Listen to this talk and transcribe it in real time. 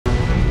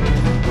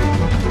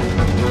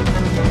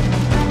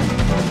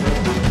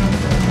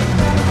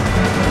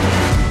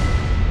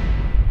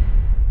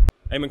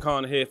Eamon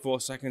Khan here for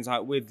Seconds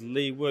Out with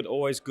Leigh Wood.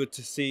 Always good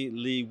to see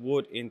Leigh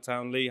Wood in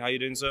town. Leigh, how you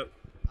doing, sir?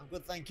 I'm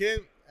good, thank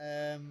you.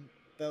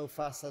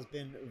 Belfast has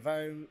been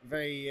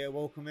very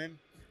welcoming.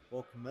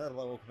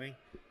 Welcoming.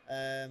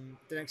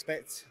 Didn't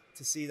expect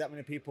to see that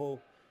many people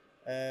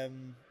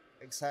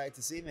excited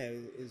to see me.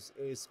 It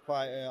was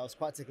quite. I was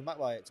quite taken back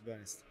by it, to be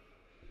honest.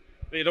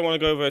 You don't want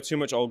to go over too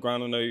much old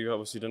ground. I know you've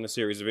obviously done a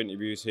series of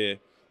interviews here.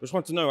 I just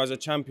want to know, as a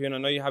champion, I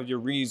know you have your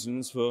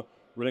reasons for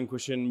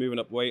relinquishing, moving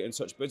up weight and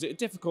such, but is it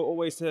difficult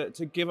always to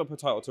give up a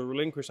title, to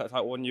relinquish that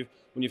title when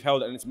you've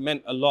held it and it's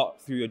meant a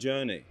lot through your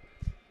journey?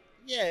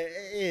 Yeah,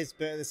 it is,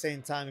 but at the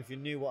same time, if you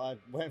knew what I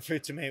went through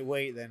to make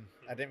weight, then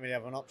I didn't really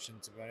have an option,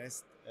 to be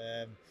honest.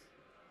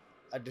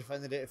 I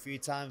defended it a few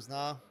times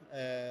now,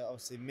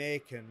 obviously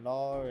Mick and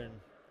Law and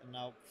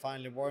now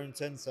finally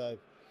Warrington, so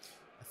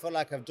I feel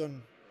like I've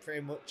done pretty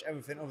much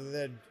everything other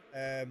than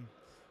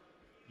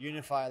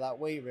unify that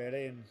weight,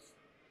 really, and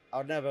I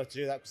would never have to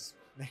do that because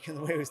making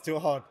the weight was too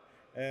hard.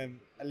 I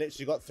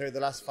literally got through the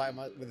last fight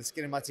with the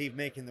skin in my teeth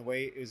making the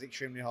weight. It was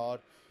extremely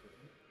hard.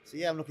 So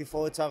yeah, I'm looking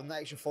forward to having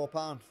that extra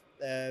 £4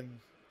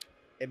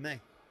 in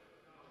May.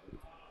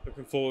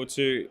 Looking forward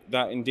to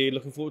that indeed.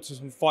 Looking forward to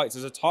some fights.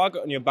 There's a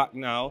target on your back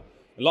now.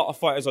 A lot of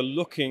fighters are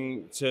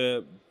looking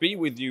to be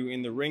with you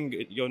in the ring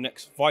at your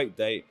next fight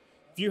date.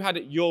 If you had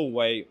it your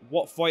way,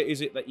 what fight is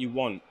it that you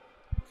want?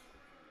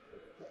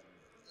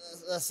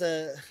 That's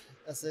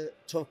a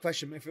tough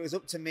question. If it was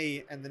up to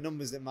me and the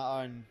numbers that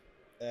matter and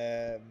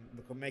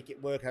we could make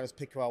it work, I just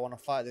pick who I want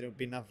to fight, then it would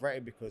be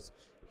Navarette because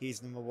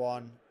he's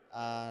 #1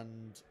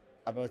 and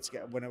I'm about to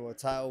get a winner of a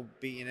title,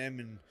 beating him,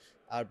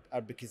 and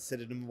I'd be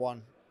considered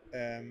 #1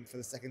 for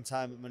the second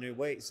time at my new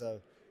weight. So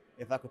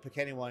if I could pick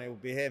anyone, it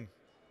would be him.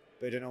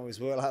 But it don't always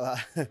work like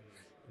that.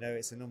 You know,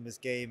 it's a numbers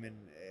game, and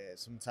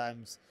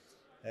sometimes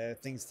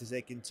things to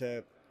take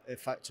into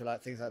factor,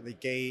 like things like the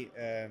gate,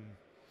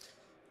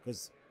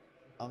 because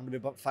I'm going to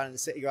be fighting at the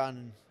City Ground,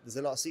 and there's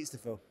a lot of seats to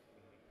fill.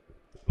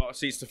 A lot of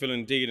seats to fill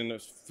indeed, and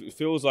it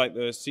feels like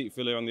the seat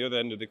filler on the other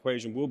end of the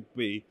equation will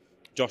be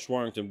Josh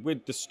Warrington,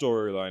 with the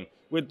storyline,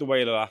 with the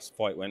way the last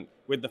fight went,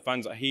 with the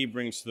fans that he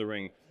brings to the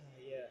ring.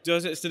 Yeah.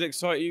 Does it still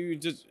excite you?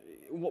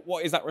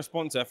 What is that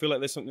response? I feel like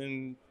there's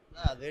something...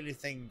 The only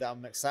thing that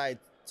I'm excited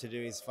to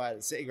do is fight at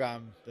the City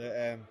Ground.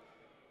 But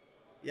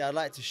yeah, I'd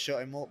like to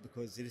shut him up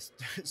because he just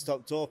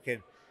stopped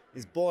talking.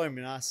 He's boring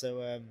me now,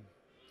 so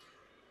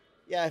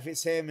yeah, if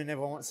it's him and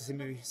everyone wants to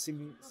see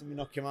me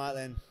knock him out,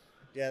 then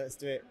yeah, let's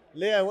do it.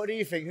 Leo, what do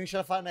you think? Who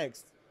shall I fight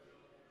next?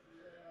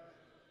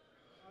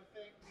 I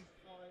think we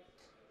fight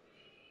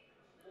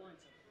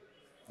Warrington.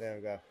 There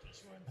we go.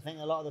 I think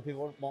a lot of the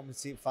people want me to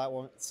see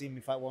me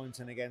fight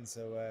Warrington again,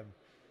 so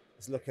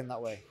it's looking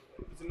that way.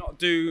 Does it not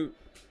do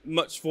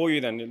much for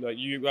you then? Like,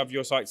 you have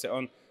your sights set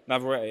on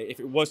Navarette. If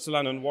it was to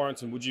land on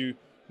Warrington, would you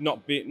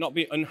not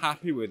be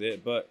unhappy with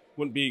it, but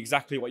wouldn't be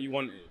exactly what you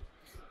wanted?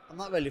 I'm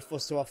not really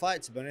fussed to a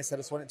fight, to be honest. I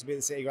just want it to be at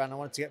the City Ground. I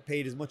want it to get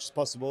paid as much as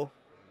possible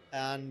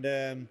and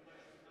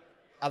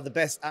have the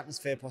best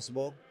atmosphere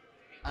possible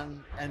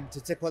and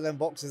to tick all them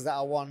boxes that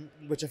I want,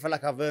 which I feel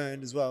like I've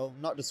earned as well.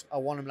 Not just I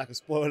want them like a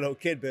spoiled little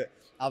kid, but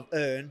I've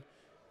earned.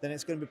 Then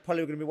it's probably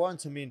going to be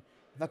Warrington. I mean,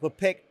 if I could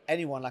pick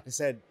anyone, like I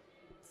said,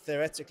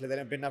 theoretically, then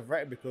it'd be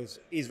Navarette because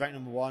he's ranked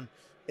 #1.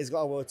 He's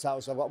got a world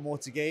title, so I've got more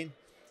to gain.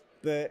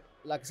 But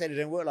like I said, it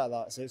didn't work like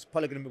that. So it's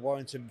probably going to be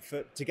Warrington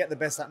to get the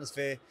best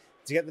atmosphere,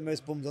 to get the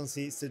most bums on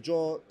seats, to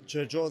draw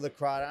the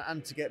crowd,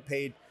 and to get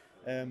paid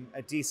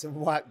a decent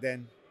whack.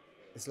 Then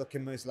it's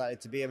looking most likely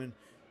to be him. And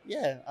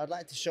yeah, I'd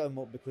like to show him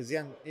up because he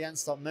hadn't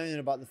stopped moaning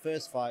about the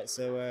first fight.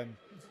 So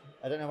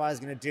I don't know how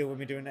he's going to deal with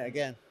me doing it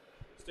again.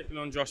 Sticking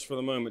on Josh for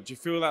the moment, do you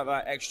feel like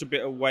that extra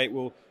bit of weight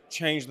will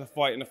change the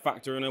fight in a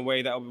factor in a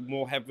way that will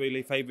more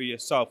heavily favour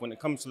yourself when it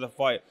comes to the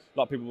fight? A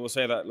lot of people will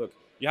say that, look,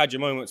 you had your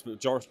moments, but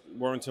Josh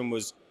Warrington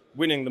was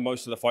winning the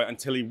most of the fight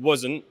until he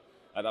wasn't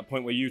at that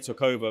point where you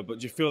took over. But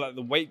do you feel like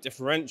the weight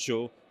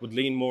differential would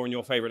lean more in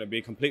your favour and it'd be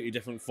a completely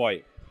different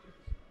fight?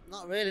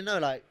 Not really, no.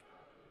 Like,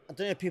 I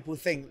don't know if people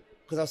think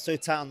because I was so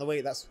tight on the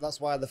weight, that's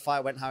why the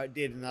fight went how it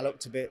did, and I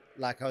looked a bit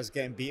like I was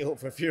getting beat up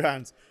for a few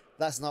rounds.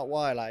 That's not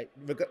why. Like,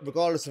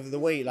 regardless of the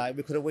weight, like,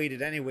 we could have weighed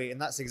it anyway,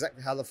 and that's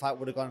exactly how the fight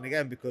would have gone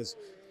again because,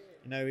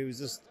 you know, it was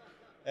just,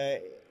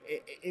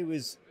 it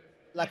was,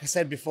 like I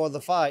said before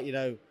the fight, you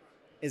know,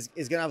 is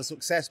going to have a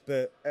success,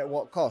 but at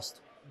what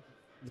cost?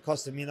 The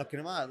cost of me knocking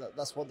him out.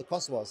 That's what the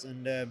cost was,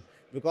 and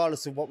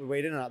regardless of what we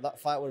weighed in at, that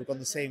fight would have gone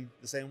the same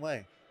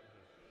way.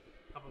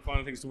 A couple of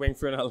final things to wing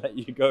through, and I'll let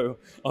you go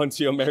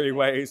onto your merry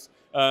ways.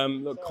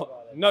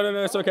 Look,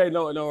 no, it's okay.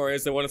 No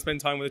worries. They want to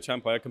spend time with the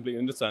champ. I completely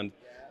understand.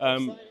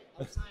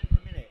 I'll sign it in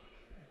a minute.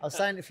 I'll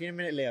sign it for you in a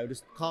minute, Leo.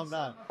 Just calm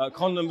down.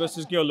 Conlon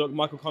versus Gill. Look,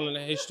 Michael Conlon,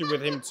 a history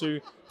with him too.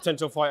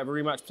 Potential fight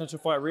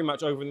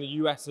rematch over in the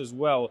US as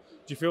well. Do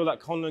you feel that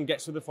Conlon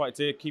gets to the fight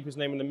to keep his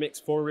name in the mix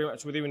for a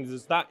rematch with you? And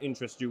does that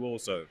interest you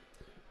also?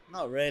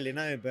 Not really,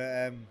 no.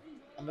 But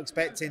I'm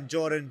expecting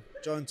Jordan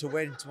to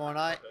win tomorrow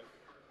night.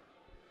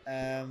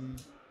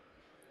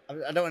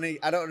 I don't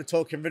want to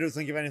talk in riddles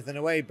and give anything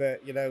away,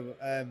 but you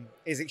know,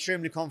 he's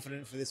extremely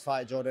confident for this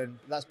fight, Jordan.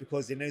 That's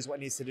because he knows what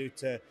he needs to do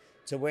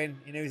to win.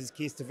 He knows his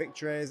keys to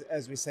victory,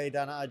 as we say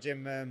down at our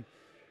gym.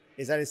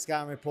 He's had his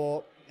scouting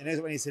report. He knows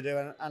what he needs to do,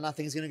 and I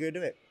think he's going to go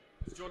do it.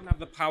 Does Jordan have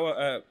the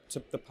power?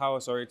 To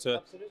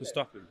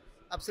stop him?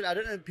 Absolutely. I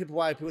don't know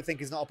why people think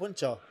he's not a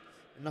puncher.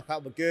 Knock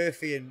out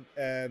McGurphy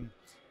and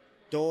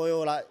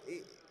Doyle, like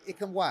he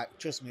can whack.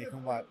 Trust me, he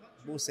can whack.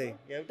 We'll see.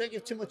 Yeah, don't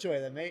give too much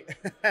away then, mate.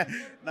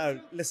 No,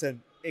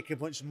 listen, he can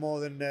punch more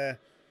than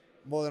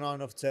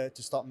enough to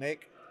stop Mick.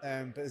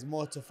 But there's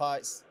more to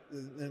fights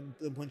than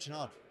punching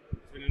hard.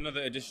 Been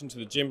another addition to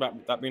the gym,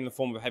 that being in the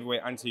form of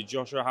heavyweight Anthony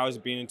Joshua. How has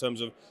it been in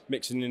terms of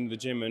mixing in the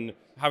gym and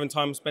having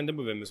time spending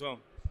with him as well?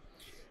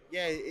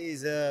 Yeah,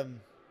 he's a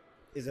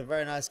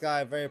very nice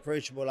guy, very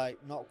approachable, like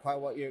not quite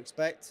what you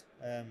expect.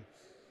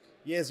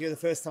 Years ago, the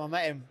first time I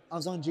met him, I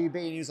was on GB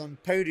and he was on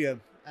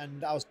podium,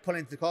 and I was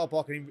pulling to the car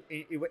park and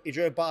he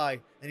drove by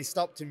and he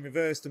stopped and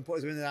reversed and put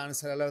his window down and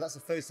said hello. That's the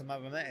first time I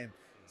ever met him.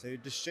 So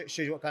it just shows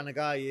you what kind of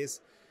guy he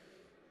is.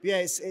 But yeah,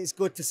 it's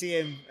good to see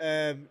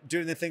him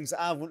doing the things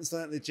that I've once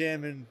done at the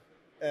gym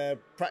and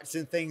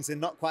practicing things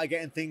and not quite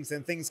getting things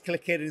and things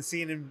clicking and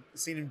seeing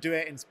him do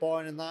it in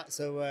sparring and that.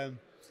 So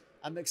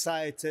I'm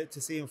excited to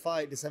see him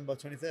fight December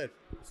 23rd.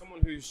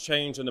 Someone who's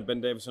changed under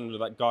Ben Davison under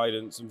that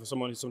guidance, and for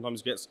someone who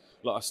sometimes gets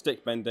like a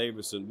stick Ben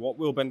Davison, what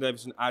will Ben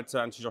Davison add to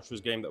Anthony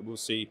Joshua's game that we'll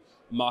see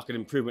marked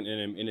improvement in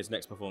him in his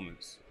next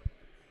performance?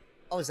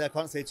 Obviously, I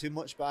can't say too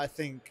much, but I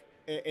think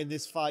in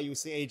this fight you'll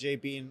see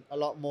AJ being a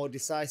lot more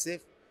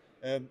decisive,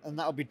 and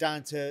that'll be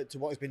down to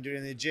what he's been doing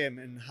in the gym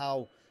and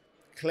how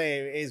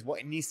clear it is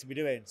what he needs to be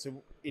doing.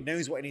 So he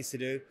knows what he needs to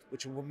do,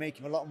 which will make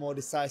him a lot more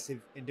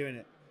decisive in doing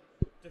it.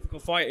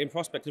 Difficult fight in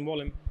Prospect in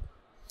Walling.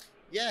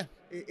 Yeah,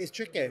 it's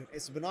tricky.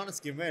 It's a banana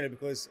skin really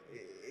because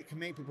it can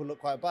make people look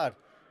quite bad.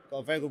 Got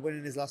a very good win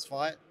in his last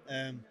fight,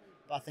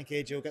 but I think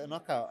AJ will get the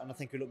knockout, and I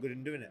think he'll look good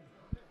in doing it.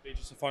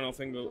 Just a final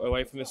thing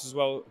away from this as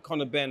well.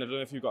 Conor Ben, I don't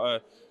know if you've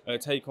got a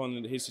take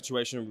on his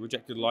situation of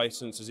rejected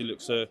license as he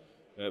looks to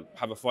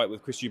have a fight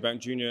with Chris Eubank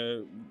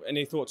Jr.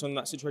 Any thoughts on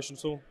that situation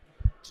at all?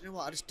 Do you know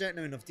what? I just don't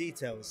know enough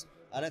details.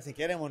 I don't think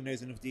anyone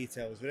knows enough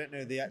details. We don't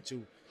know the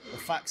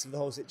facts of the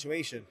whole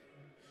situation.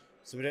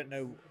 So we don't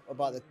know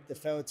about the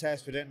failed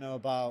test. We don't know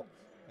about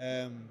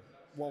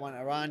what went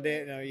around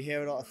it. You know, you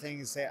hear a lot of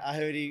things. Say, I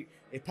heard he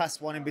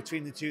passed one in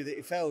between the two that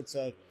he failed.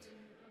 So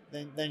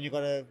then you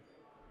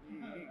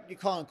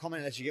can't comment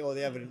unless you get all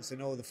the evidence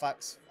and all the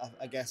facts,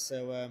 I guess.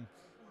 So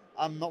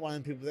I'm not one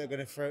of the people that are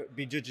going to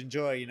be judge and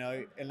jury, you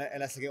know,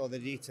 unless I get all the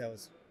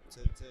details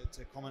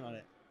to comment on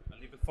it. I'll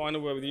leave the final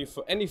word with you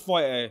for any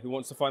fighter who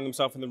wants to find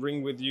themselves in the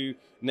ring with you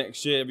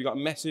next year. Have you got a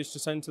message to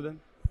send to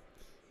them?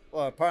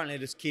 Well, apparently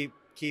just keep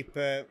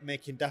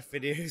making daft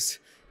videos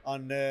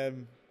on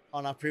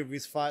our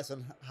previous fights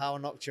on how I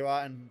knocked you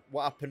out and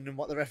what happened and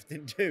what the ref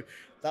didn't do.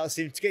 That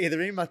seemed to get you the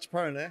rematch,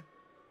 apparently.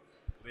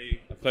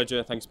 A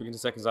pleasure. Thanks for speaking to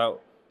Seconds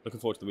Out. Looking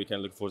forward to the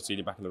weekend. Looking forward to seeing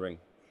you back in the ring.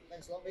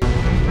 Thanks a lot,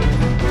 mate.